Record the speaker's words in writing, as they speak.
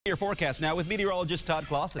Your forecast now with meteorologist Todd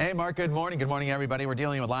Clausen. Hey, Mark. Good morning. Good morning, everybody. We're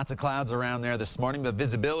dealing with lots of clouds around there this morning, but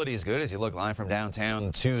visibility is good as you look live from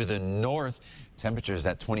downtown to the north. Temperatures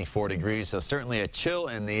at 24 degrees, so certainly a chill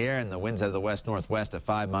in the air, and the winds out of the west-northwest at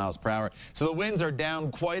 5 miles per hour. So the winds are down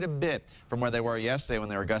quite a bit from where they were yesterday when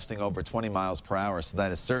they were gusting over 20 miles per hour. So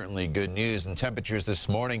that is certainly good news. And temperatures this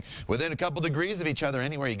morning within a couple degrees of each other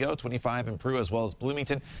anywhere you go. 25 in Peru as well as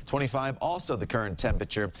Bloomington. 25 also the current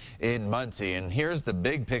temperature in Muncie. And here's the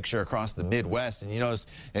big picture across the Midwest. And you notice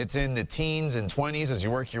it's in the teens and 20s as you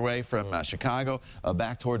work your way from Chicago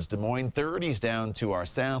back towards Des Moines. 30s down to our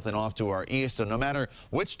south and off to our east. So no matter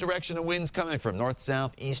which direction the wind's coming from, north,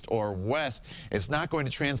 south, east, or west, it's not going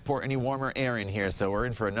to transport any warmer air in here. So we're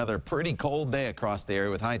in for another pretty cold day across the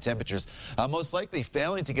area with high temperatures, most likely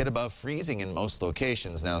failing to get above freezing in most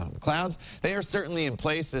locations. Now, the clouds, they are certainly in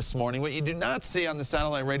place this morning. What you do not see on the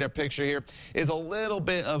satellite radar picture here is a little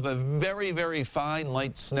bit of a very, very fine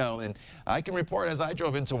light snow. And I can report as I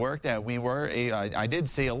drove into work that I did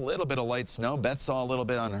see a little bit of light snow. Beth saw a little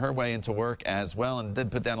bit on her way into work as well, and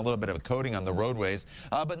did put down a little bit of a coating on the roadways,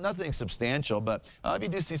 but nothing substantial. But if you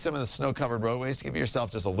do see some of the snow-covered roadways, give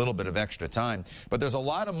yourself just a little bit of extra time. But there's a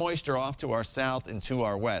lot of moisture off to our south and to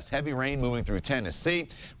our west. Heavy rain moving through Tennessee.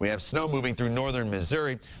 We have snow moving through northern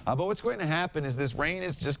Missouri. But what's going to happen is this rain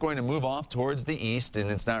is just going to move off towards the east,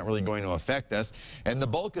 and it's not really going to affect us. And the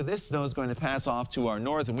bulk of this snow is going to pass off to our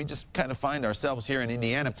north, and we just kind of find ourselves here in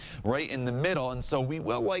Indiana right in the middle. And so we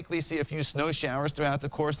will likely see a few snow showers throughout the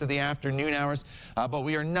course of the afternoon hours, but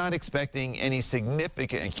we are not expecting any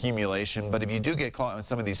significant accumulation. But if you do get caught with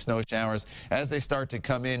some of these snow showers as they start to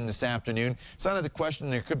come in this afternoon, it's not out of the question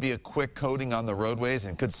there could be a quick coating on the roadways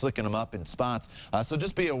and could slicken them up in spots. So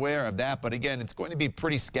just be aware of that. But again, it's going to be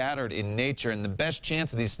pretty scattered in nature, and the best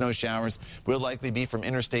chance of these snow showers will likely be from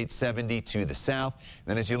Interstate 70 to the south. And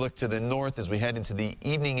then as you look to the north, as we head into the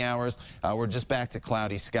evening hours, we're just back to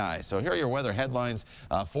cloudy skies. So here are your weather headlines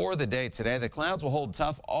for the day today. The clouds will hold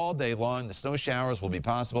tough all day long. The snow showers will be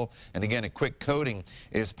possible, and again, a quick coating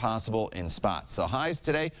is possible in spots. So highs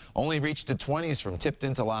today only reached to 20s from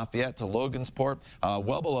Tipton to Lafayette to Logansport,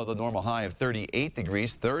 well below the normal high of 38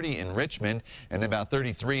 degrees, 30 in Richmond, and about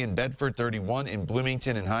 33 in Bedford, 31 in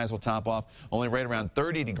Bloomington, and highs will top off only right around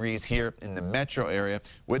 30 degrees here in the metro area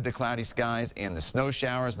with the cloudy skies and the snow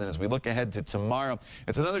showers. And then as we look ahead to tomorrow,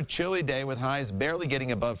 it's another chilly day with highs barely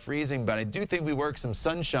getting above freezing, but I do think we work some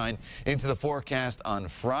sunshine into the forecast on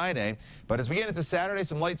Friday. But as we get into Saturday,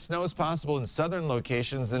 some light snow is possible in southern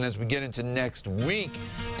locations. Then as we get into next week,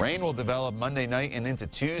 rain will develop Monday night and into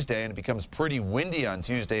Tuesday, and it becomes pretty windy on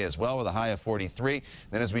Tuesday as well with a high of 43.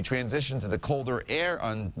 Then as we transition to the colder air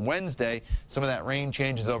on Wednesday, some of that rain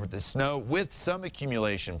changes over to snow with some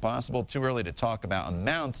accumulation possible. Too early to talk about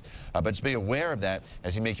amounts, but just be aware of that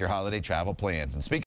as you make your holiday travel plans. And speaking